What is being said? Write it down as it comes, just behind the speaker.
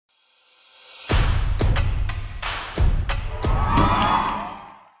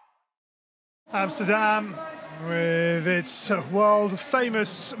Amsterdam, with its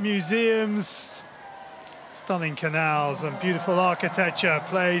world-famous museums, stunning canals and beautiful architecture,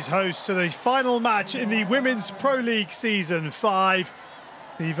 plays host to the final match in the Women's Pro League Season 5.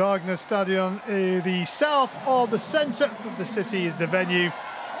 The Wagner Stadion, the south of the centre of the city, is the venue,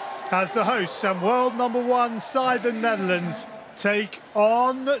 as the hosts and world #1 side, the Netherlands, take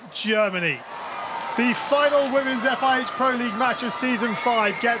on Germany. The final Women's FIH Pro League match of Season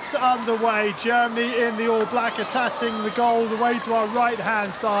 5 gets underway. Germany in the all-black, attacking the goal the way to our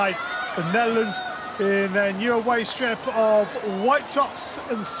right-hand side. The Netherlands in their new away strip of white tops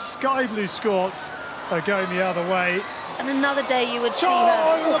and sky blue skirts are going the other way. And another day you would see her.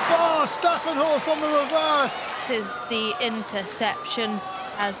 Over the bar, Staffelhorst on the reverse. This is the interception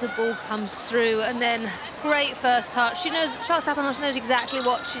as the ball comes through, and then great first touch. She knows, Charles Staffelhorst knows exactly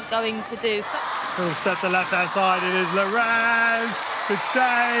what she's going to do. Little step to the left-hand side, it is Lorenz, good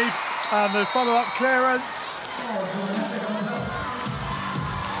save, and the follow-up clearance.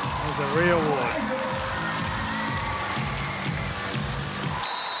 There's a real one.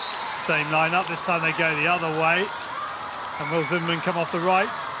 Same line-up, this time they go the other way. And will Zimmerman come off the right?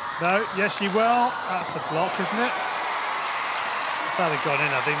 No, yes she will. That's a block, isn't it? If that had gone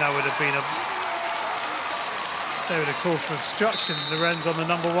in, I think that would have been a... They would have called for obstruction. Lorenz on the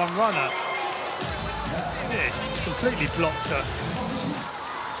 #1 runner. Yeah, she's completely blocked her.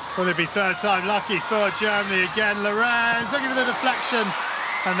 Will it be third time lucky for Germany again? Lorenz looking for the deflection,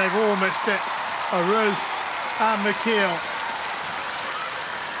 and they've all missed it. Aruz and McKeel.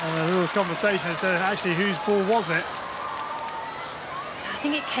 And a little conversation as to actually whose ball was it. I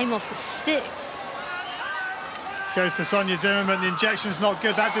think it came off the stick. Goes to Sonia Zimmerman. The injection's not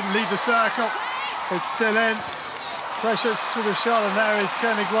good. That didn't leave the circle. It's still in. Precious with a shot, and there is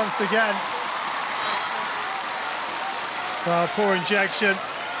Koenig once again. Well, poor injection.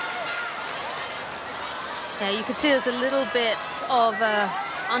 Yeah, you could see there's a little bit of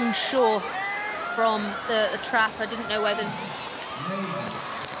unsure from the trapper. Didn't know whether...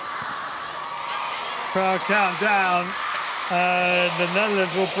 Crowd count down, and the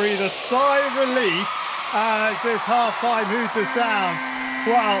Netherlands will breathe a sigh of relief as this half-time hooter sounds.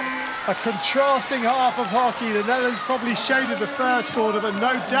 Well, a contrasting half of hockey. The Netherlands probably shaded the first quarter, but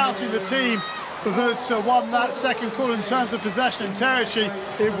no doubting the team that won that second quarter in terms of possession and territory.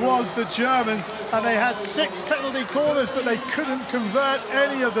 It was the Germans, and they had 6 penalty corners, but they couldn't convert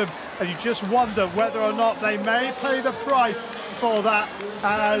any of them. And you just wonder whether or not they may pay the price for that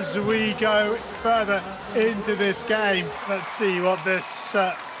as we go further into this game. Let's see what this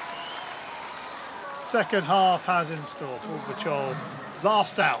second half has in store. Paul Patrol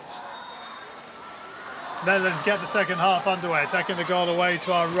last out. Netherlands get the second half underway, attacking the goal away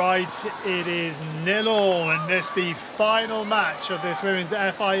to our right. It is 0-0 in this, the final match of this Women's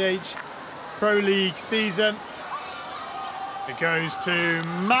FIH Pro League season. It goes to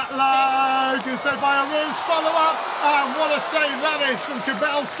Matlow, good save by Aruz, follow-up, and what a save that is from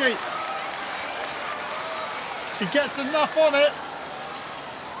Kubelski. She gets enough on it.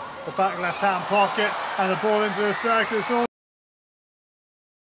 The back left-hand pocket, and the ball into the circle. It's all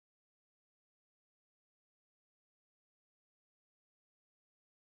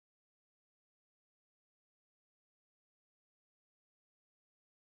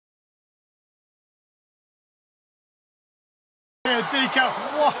Dika,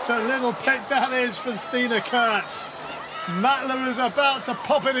 what a little pick that is from Stina Kurtz. Matlow was about to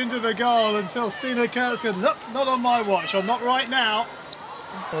pop it into the goal until Stina Kurtz said, nope, not on my watch, or not right now.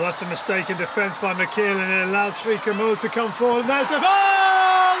 Well, that's a mistaken defence by McKeel, and it allows Frika Moos to come forward. And there's the...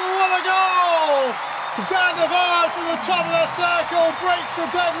 Oh, what a goal! Zandvoort from the top of the circle breaks the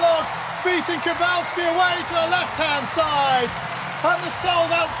deadlock, beating Kubelski away to the left-hand side. And the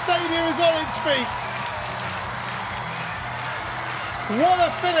sold-out stadium is on its feet. What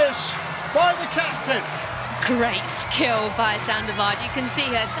a finish by the captain. Great skill by Zandvoort. You can see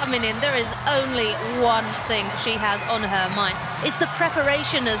her coming in. There is only one thing she has on her mind. It's the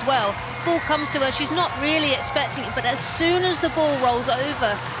preparation as well. Ball comes to her, she's not really expecting it, but as soon as the ball rolls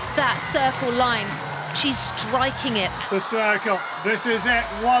over that circle line, she's striking it. The circle, this is it.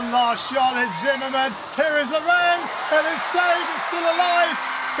 One last shot, it's Zimmerman. Here is Lorenz, and it's saved, it's still alive.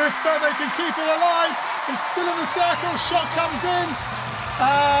 If they can keep it alive, it's still in the circle, shot comes in.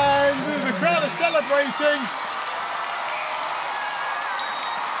 And the crowd is celebrating.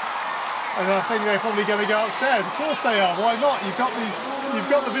 And I think they're probably going to go upstairs. Of course they are. Why not? You've got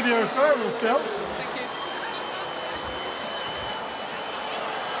the video referral still. Thank you.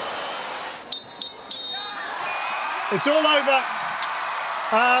 It's all over.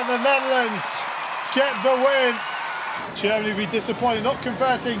 And the Netherlands get the win Germany will be disappointed, not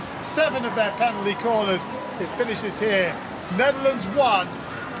converting 7 of their penalty corners. It finishes here. Netherlands 1,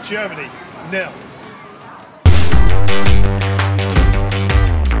 Germany 0.